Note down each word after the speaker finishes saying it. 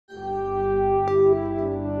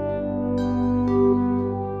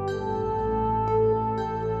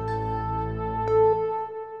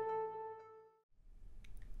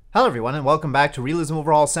Hello everyone and welcome back to Realism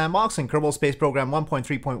Overhaul Sandbox in Kerbal Space Program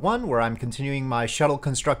 1.3.1, where I'm continuing my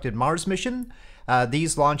Shuttle-Constructed Mars mission.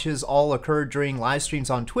 These launches all occur during live streams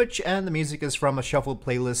on Twitch, and the music is from a shuffled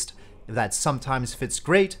playlist that sometimes fits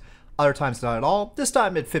great, other times not at all. This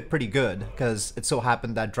time it fit pretty good, because it so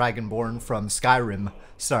happened that Dragonborn from Skyrim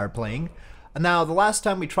started playing. Now, the last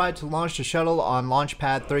time we tried to launch the shuttle on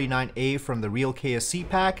Launchpad 39A from the Real KSC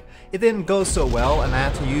pack, it didn't go so well, and I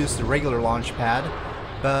had to use the regular launch pad.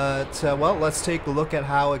 But, well, let's take a look at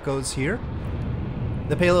how it goes here.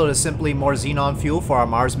 The payload is simply more xenon fuel for our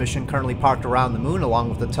Mars mission currently parked around the moon, along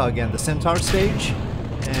with the Tug and the Centaur stage.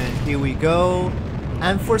 And here we go.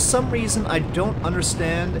 And for some reason, I don't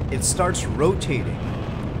understand, it starts rotating.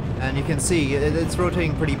 And you can see, it's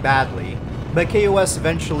rotating pretty badly. But KOS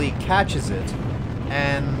eventually catches it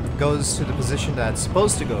and goes to the position that it's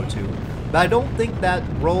supposed to go to. But I don't think that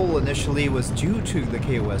roll initially was due to the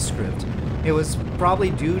KOS script. It was probably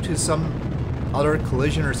due to some other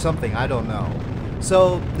collision or something, I don't know.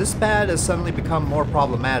 So this pad has suddenly become more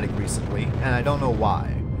problematic recently, and I don't know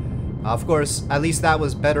why. Of course, at least that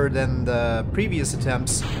was better than the previous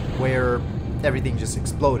attempts where everything just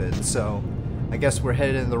exploded, so I guess we're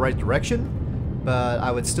headed in the right direction, but I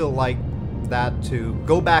would still like that to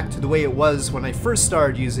go back to the way it was when I first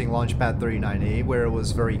started using Launchpad 39A, where it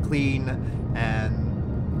was very clean and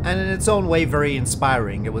in its own way very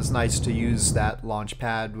inspiring. It was nice to use that launch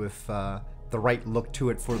pad with the right look to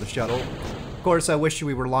it for the shuttle. Of course, I wish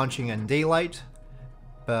we were launching in daylight,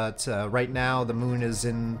 but right now the moon is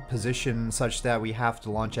in position such that we have to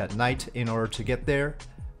launch at night in order to get there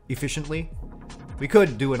efficiently. We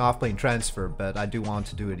could do an off-plane transfer, but I do want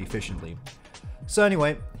to do it efficiently. So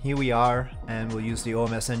anyway, here we are, and we'll use the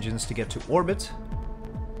OMS engines to get to orbit.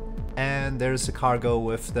 And there's the cargo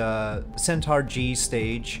with the Centaur G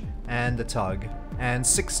stage and the Tug, and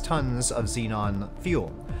 6 tons of xenon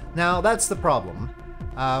fuel. Now that's the problem.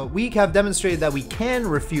 We have demonstrated that we can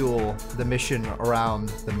refuel the mission around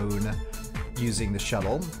the moon using the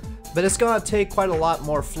shuttle, but it's gonna take quite a lot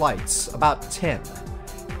more flights, about 10.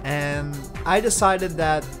 And I decided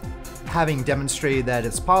that having demonstrated that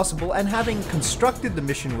it's possible and having constructed the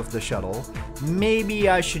mission with the shuttle, maybe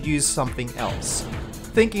I should use something else.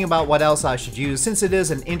 Thinking about what else I should use, since it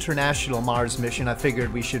is an international Mars mission, I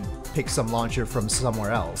figured we should pick some launcher from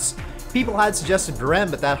somewhere else. People had suggested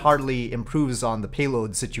Buran, but that hardly improves on the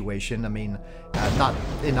payload situation. I mean, not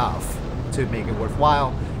enough to make it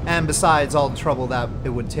worthwhile. And besides, all the trouble that it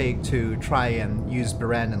would take to try and use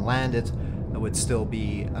Buran and land it would still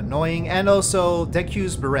be annoying. And also,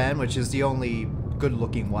 Decu's Buran, which is the only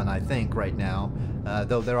good-looking one I think right now,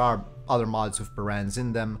 though there are other mods with Burans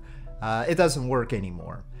in them, it doesn't work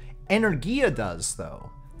anymore. Energia does,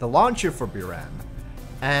 though, the launcher for Buran.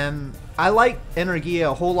 And I like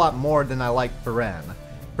Energia a whole lot more than I like Buran.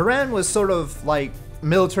 Buran was sort of like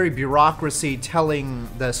military bureaucracy telling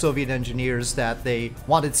the Soviet engineers that they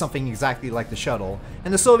wanted something exactly like the shuttle.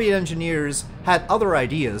 And the Soviet engineers had other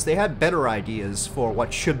ideas. They had better ideas for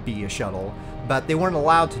what should be a shuttle, but they weren't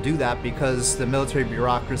allowed to do that because the military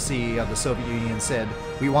bureaucracy of the Soviet Union said,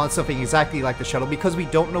 we want something exactly like the shuttle because we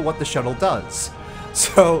don't know what the shuttle does.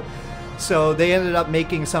 So they ended up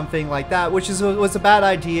making something like that, which was a bad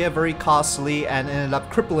idea, very costly, and ended up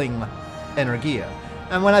crippling Energia.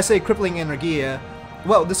 And when I say crippling Energia,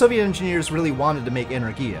 well, the Soviet engineers really wanted to make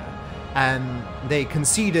Energia, and they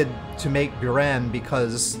conceded to make Buran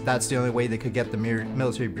because that's the only way they could get the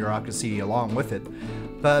military bureaucracy along with it.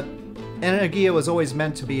 But Energia was always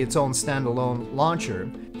meant to be its own standalone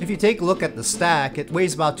launcher. If you take a look at the stack, it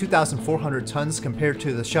weighs about 2,400 tons compared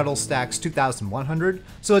to the shuttle stack's 2,100,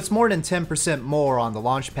 so it's more than 10% more on the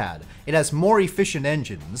launch pad. It has more efficient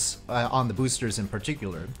engines, on the boosters in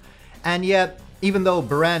particular, and yet, even though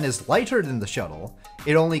Buran is lighter than the shuttle,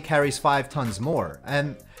 it only carries 5 tons more.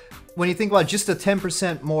 And when you think about just a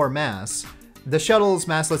 10% more mass, the shuttle's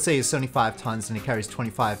mass, let's say, is 75 tons, and it carries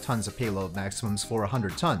 25 tons of payload maximums for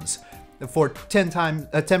 100 tons. For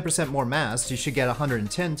 10% more mass, you should get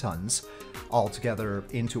 110 tons altogether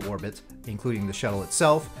into orbit, including the shuttle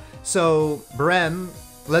itself. So Buran,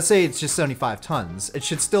 let's say it's just 75 tons, it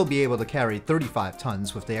should still be able to carry 35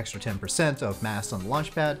 tons with the extra 10% of mass on the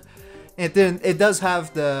launch pad. It does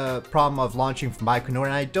have the problem of launching from Baikonur,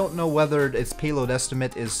 and I don't know whether its payload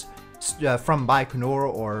estimate is from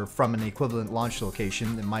Baikonur or from an equivalent launch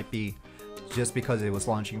location. It might be just because it was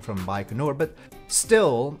launching from Baikonur, but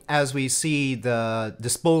still, as we see the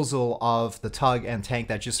disposal of the Tug and tank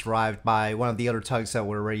that just arrived by one of the other tugs that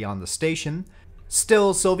were already on the station,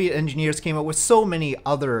 still Soviet engineers came up with so many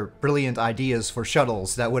other brilliant ideas for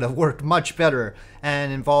shuttles that would have worked much better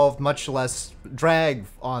and involved much less drag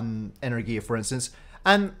on Energia, for instance.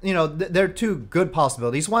 And, you know, there are two good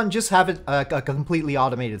possibilities. One, just have it a completely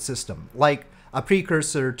automated system, like a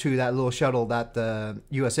precursor to that little shuttle that the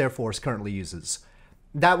US Air Force currently uses.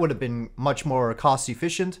 That would have been much more cost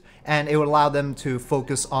efficient, and it would allow them to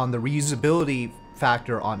focus on the reusability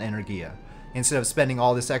factor on Energia, instead of spending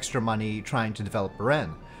all this extra money trying to develop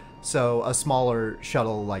Beren. So a smaller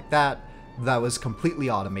shuttle like that was completely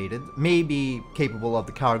automated, may be capable of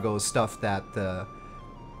the cargo stuff that the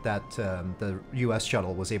US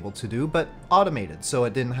shuttle was able to do, but automated, so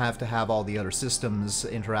it didn't have to have all the other systems,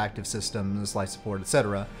 interactive systems, life support,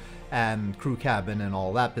 etc., and crew cabin and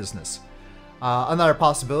all that business. Another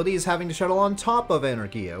possibility is having the shuttle on top of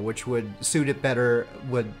Energia, which would suit it better,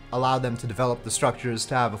 would allow them to develop the structures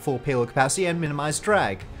to have a full payload capacity and minimize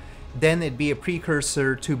drag. Then it'd be a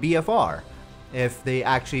precursor to BFR, if they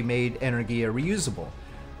actually made Energia reusable.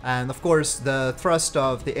 And of course, the thrust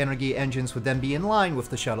of the Energia engines would then be in line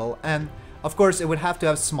with the shuttle, and of course it would have to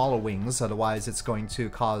have smaller wings, otherwise it's going to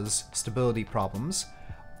cause stability problems.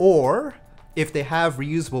 Or, if they have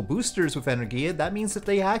reusable boosters with Energia, that means that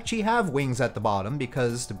they actually have wings at the bottom,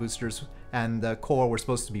 because the boosters and the core were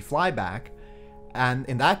supposed to be flyback. And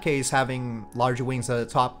in that case, having larger wings at the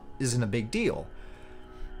top isn't a big deal.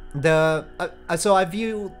 So I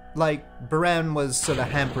view, like, Beren was sort of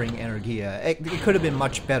hampering Energia. It could have been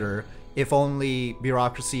much better if only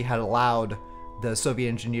bureaucracy had allowed the Soviet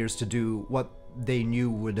engineers to do what they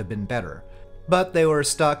knew would have been better. But they were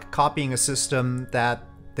stuck copying a system that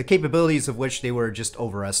the capabilities of which they were just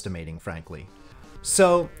overestimating, frankly.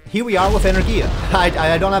 So here we are with Energia.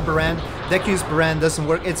 I don't have Beren. Deku's Beren doesn't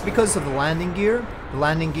work. It's because of the landing gear. The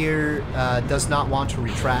landing gear does not want to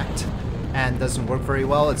retract and doesn't work very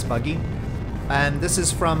well. It's buggy. And this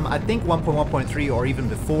is from, I think, 1.1.3 or even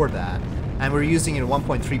before that. And we're using it in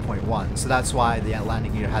 1.3.1, so that's why the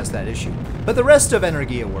landing gear has that issue. But the rest of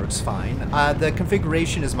Energia works fine. The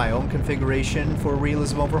configuration is my own configuration for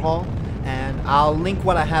Realism Overhaul, and I'll link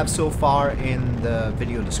what I have so far in the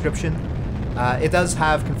video description. It does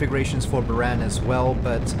have configurations for Beren as well,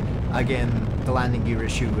 but again, the landing gear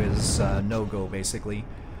issue is no-go, basically.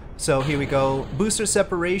 So here we go. Booster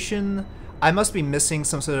separation. I must be missing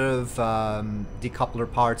some sort of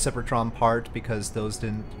decoupler part, Separatron part, because those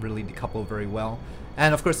didn't really decouple very well.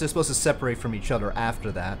 And of course they're supposed to separate from each other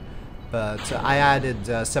after that, but I added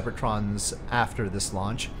Separatrons after this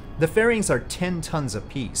launch. The fairings are 10 tons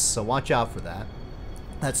apiece, so watch out for that.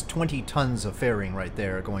 That's 20 tons of fairing right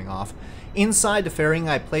there going off. Inside the fairing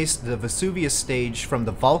I placed the Vesuvius stage from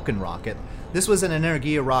the Vulcan rocket. This was an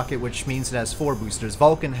Energia rocket, which means it has 4 boosters.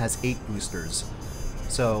 Vulcan has 8 boosters.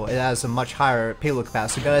 So it has a much higher payload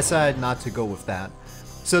capacity, but I decided not to go with that.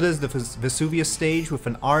 So there's the Vesuvius stage with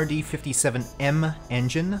an RD-57M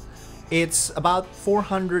engine. It's about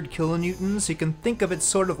 400 kilonewtons. You can think of it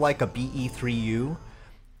sort of like a BE-3U.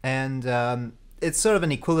 And it's sort of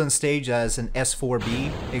an equivalent stage as an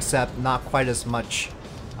S-4B, except not quite as much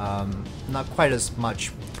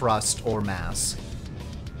thrust or mass,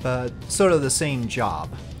 but sort of the same job.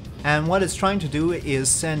 And what it's trying to do is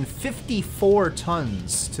send 54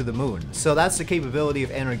 tons to the moon. So that's the capability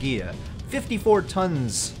of Energia. 54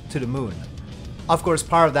 tons to the moon. Of course,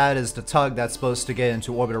 part of that is the tug that's supposed to get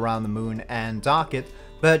into orbit around the moon and dock it.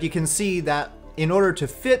 But you can see that in order to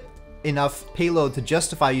fit enough payload to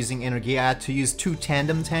justify using Energia, I had to use 2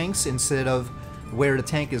 tandem tanks instead of where the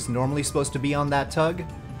tank is normally supposed to be on that tug.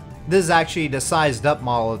 This is actually the sized up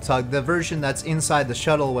model of the tug. The version that's inside the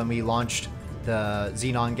shuttle when we launched the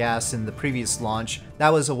xenon gas in the previous launch,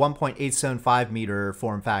 that was a 1.875 meter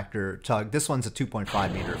form factor tug. This one's a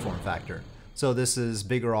 2.5 meter form factor. So this is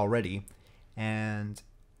bigger already. And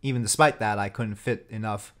even despite that, I couldn't fit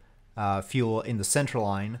enough fuel in the center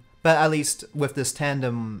line. But at least with this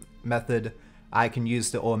tandem method, I can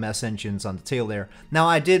use the OMS engines on the tail there. Now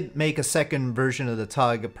I did make a second version of the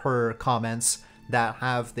tug per comments that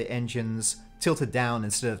have the engines tilted down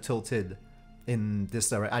instead of tilted in this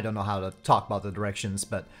direction. I don't know how to talk about the directions,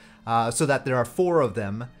 but so that there are 4 of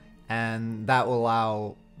them, and that will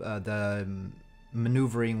allow the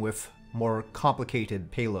maneuvering with more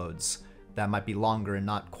complicated payloads that might be longer and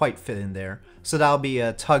not quite fit in there. So that'll be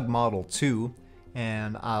a tug model 2,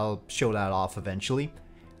 and I'll show that off eventually.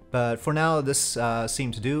 But for now, this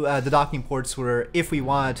seemed to do. The docking ports were, if we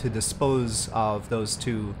wanted to dispose of those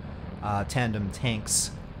 2 tandem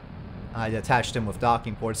tanks, I'd attach them with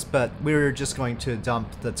docking ports, but we were just going to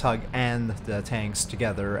dump the tug and the tanks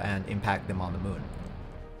together and impact them on the moon.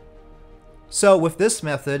 So with this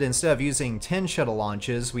method, instead of using 10 shuttle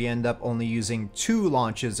launches, we end up only using 2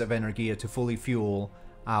 launches of Energia to fully fuel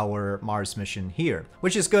our Mars mission here,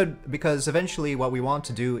 which is good because eventually what we want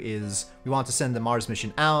to do is we want to send the Mars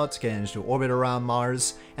mission out, get into orbit around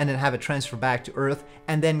Mars, and then have it transfer back to Earth,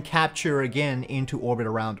 and then capture again into orbit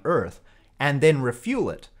around Earth, and then refuel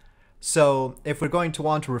it. So if we're going to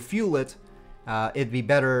want to refuel it, it'd be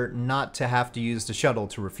better not to have to use the shuttle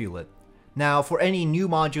to refuel it. Now, for any new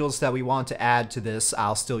modules that we want to add to this,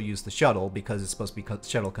 I'll still use the shuttle because it's supposed to be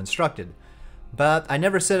shuttle-constructed. But I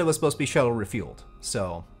never said it was supposed to be shuttle-refueled,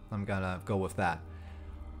 so I'm gonna go with that.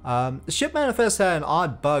 The ship manifest had an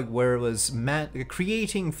odd bug where it was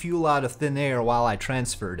creating fuel out of thin air while I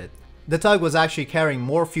transferred it. The tug was actually carrying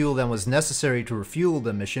more fuel than was necessary to refuel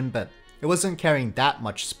the mission, but it wasn't carrying that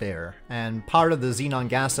much spare, and part of the xenon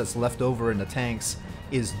gas that's left over in the tanks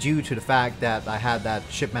is due to the fact that I had that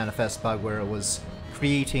ship manifest bug where it was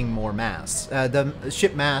creating more mass. The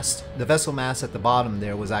ship mast, the vessel mast at the bottom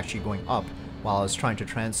there was actually going up while I was trying to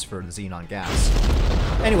transfer the xenon gas.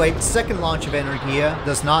 Anyway, second launch of Energia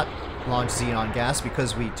does not launch xenon gas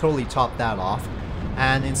because we totally topped that off,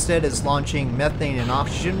 and instead is launching methane and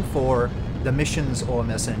oxygen for the mission's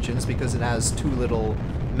OMS engines because it has two little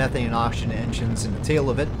methane and oxygen engines in the tail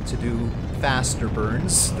of it to do faster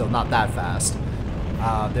burns, though not that fast.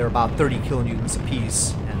 They're about 30 kilonewtons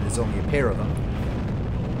apiece, and there's only a pair of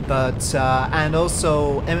them. But, and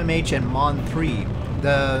also MMH and MON-3.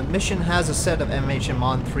 The mission has a set of MH and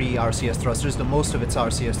MON-3 RCS thrusters, though most of its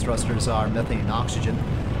RCS thrusters are methane and oxygen.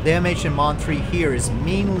 The MH and MON-3 here is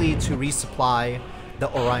mainly to resupply the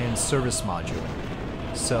Orion service module.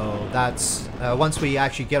 So that's, once we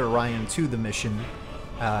actually get Orion to the mission,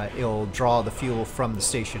 it'll draw the fuel from the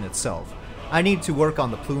station itself. I need to work on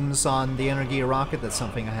the plumes on the Energia rocket, that's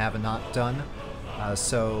something I have not done.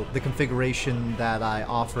 So the configuration that I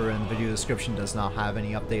offer in the video description does not have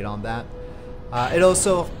any update on that. It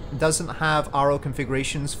also doesn't have RO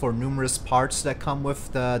configurations for numerous parts that come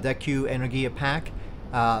with the DECU Energia pack.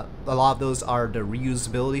 A lot of those are the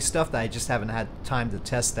reusability stuff that I just haven't had time to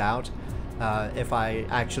test out. If I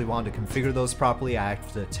actually want to configure those properly, I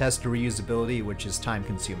have to test the reusability, which is time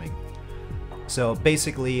consuming. So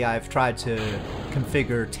basically I've tried to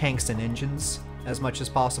configure tanks and engines as much as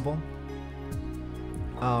possible.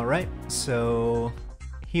 Alright, so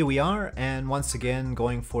here we are, and once again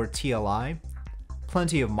going for TLI.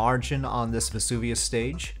 Plenty of margin on this Vesuvius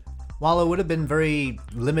stage. While it would have been very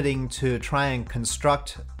limiting to try and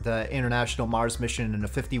construct the International Mars mission in a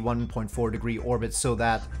 51.4 degree orbit so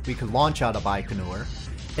that we could launch out of Baikonur,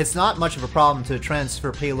 it's not much of a problem to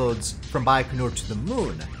transfer payloads from Baikonur to the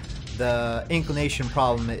moon. The inclination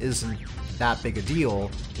problem isn't that big a deal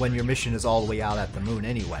when your mission is all the way out at the moon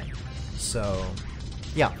anyway. So,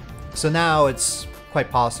 yeah. So now it's quite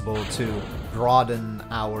possible to broaden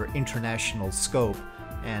our international scope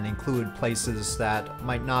and include places that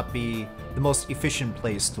might not be the most efficient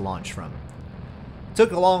place to launch from. It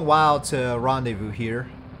took a long while to rendezvous here.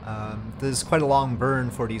 There's quite a long burn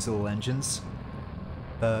for these little engines.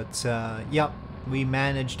 But yeah, we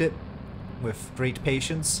managed it with great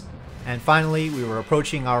patience. And finally, we were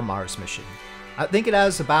approaching our Mars mission. I think it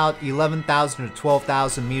has about 11,000 to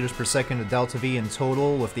 12,000 meters per second of delta V in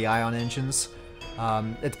total with the ion engines.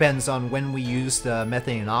 It depends on when we use the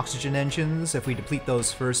methane and oxygen engines. If we deplete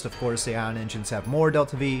those first, of course, the ion engines have more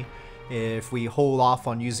delta V. If we hold off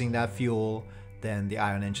on using that fuel, then the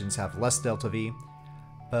ion engines have less delta V.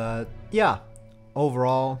 But yeah,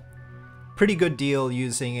 overall, pretty good deal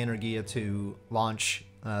using Energia to launch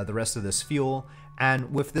the rest of this fuel.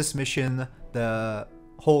 And with this mission, the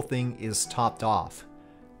whole thing is topped off.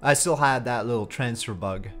 I still had that little transfer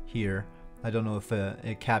bug here. I don't know if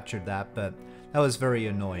it captured that, but that was very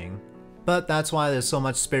annoying. But that's why there's so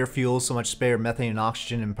much spare fuel, so much spare methane and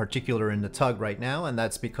oxygen in particular in the tug right now, and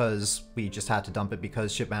that's because we just had to dump it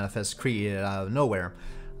because ship manifest created it out of nowhere.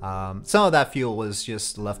 Some of that fuel was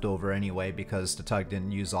just left over anyway because the tug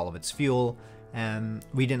didn't use all of its fuel, and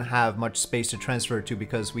we didn't have much space to transfer it to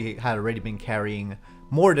because we had already been carrying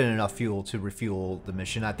more than enough fuel to refuel the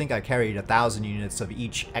mission. I think I carried 1,000 units of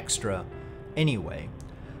each extra anyway.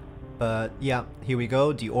 But yeah, here we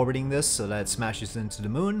go, deorbiting this so that it smashes into the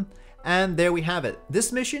moon. And there we have it.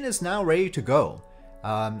 This mission is now ready to go.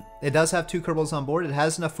 It does have 2 Kerbals on board. It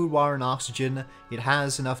has enough food, water, and oxygen. It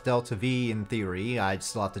has enough delta V in theory. I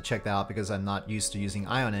still have to check that out because I'm not used to using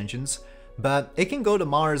ion engines. But it can go to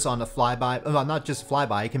Mars on a flyby. Well, not just a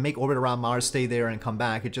flyby. It can make orbit around Mars, stay there, and come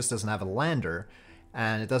back. It just doesn't have a lander.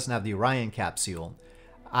 And it doesn't have the Orion capsule.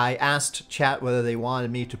 I asked chat whether they wanted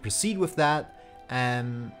me to proceed with that,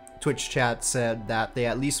 and Twitch chat said that they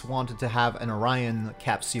at least wanted to have an Orion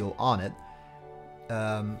capsule on it.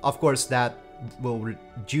 Of course, that will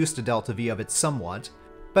reduce the delta V of it somewhat,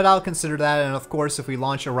 But I'll consider that, and of course if we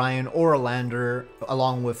launch Orion or a lander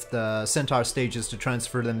along with the Centaur stages to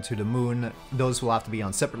transfer them to the moon, those will have to be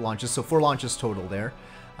on separate launches, so 4 launches total there.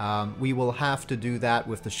 We will have to do that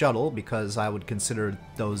with the shuttle because I would consider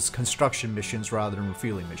those construction missions rather than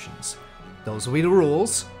refueling missions. Those will be the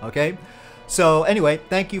rules, okay? So anyway,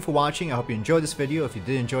 thank you for watching. I hope you enjoyed this video. If you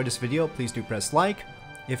did enjoy this video, please do press like.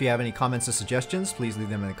 If you have any comments or suggestions, please leave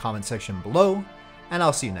them in the comment section below, and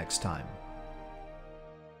I'll see you next time.